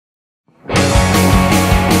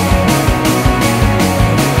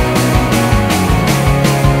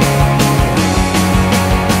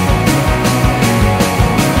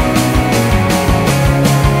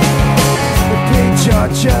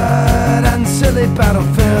hilly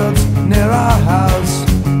battlefields near our house.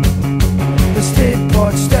 The state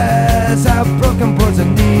porch stairs have broken boards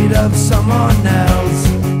in need of someone else.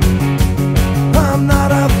 I'm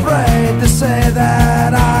not afraid to say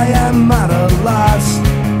that I am at a loss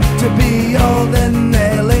to be all this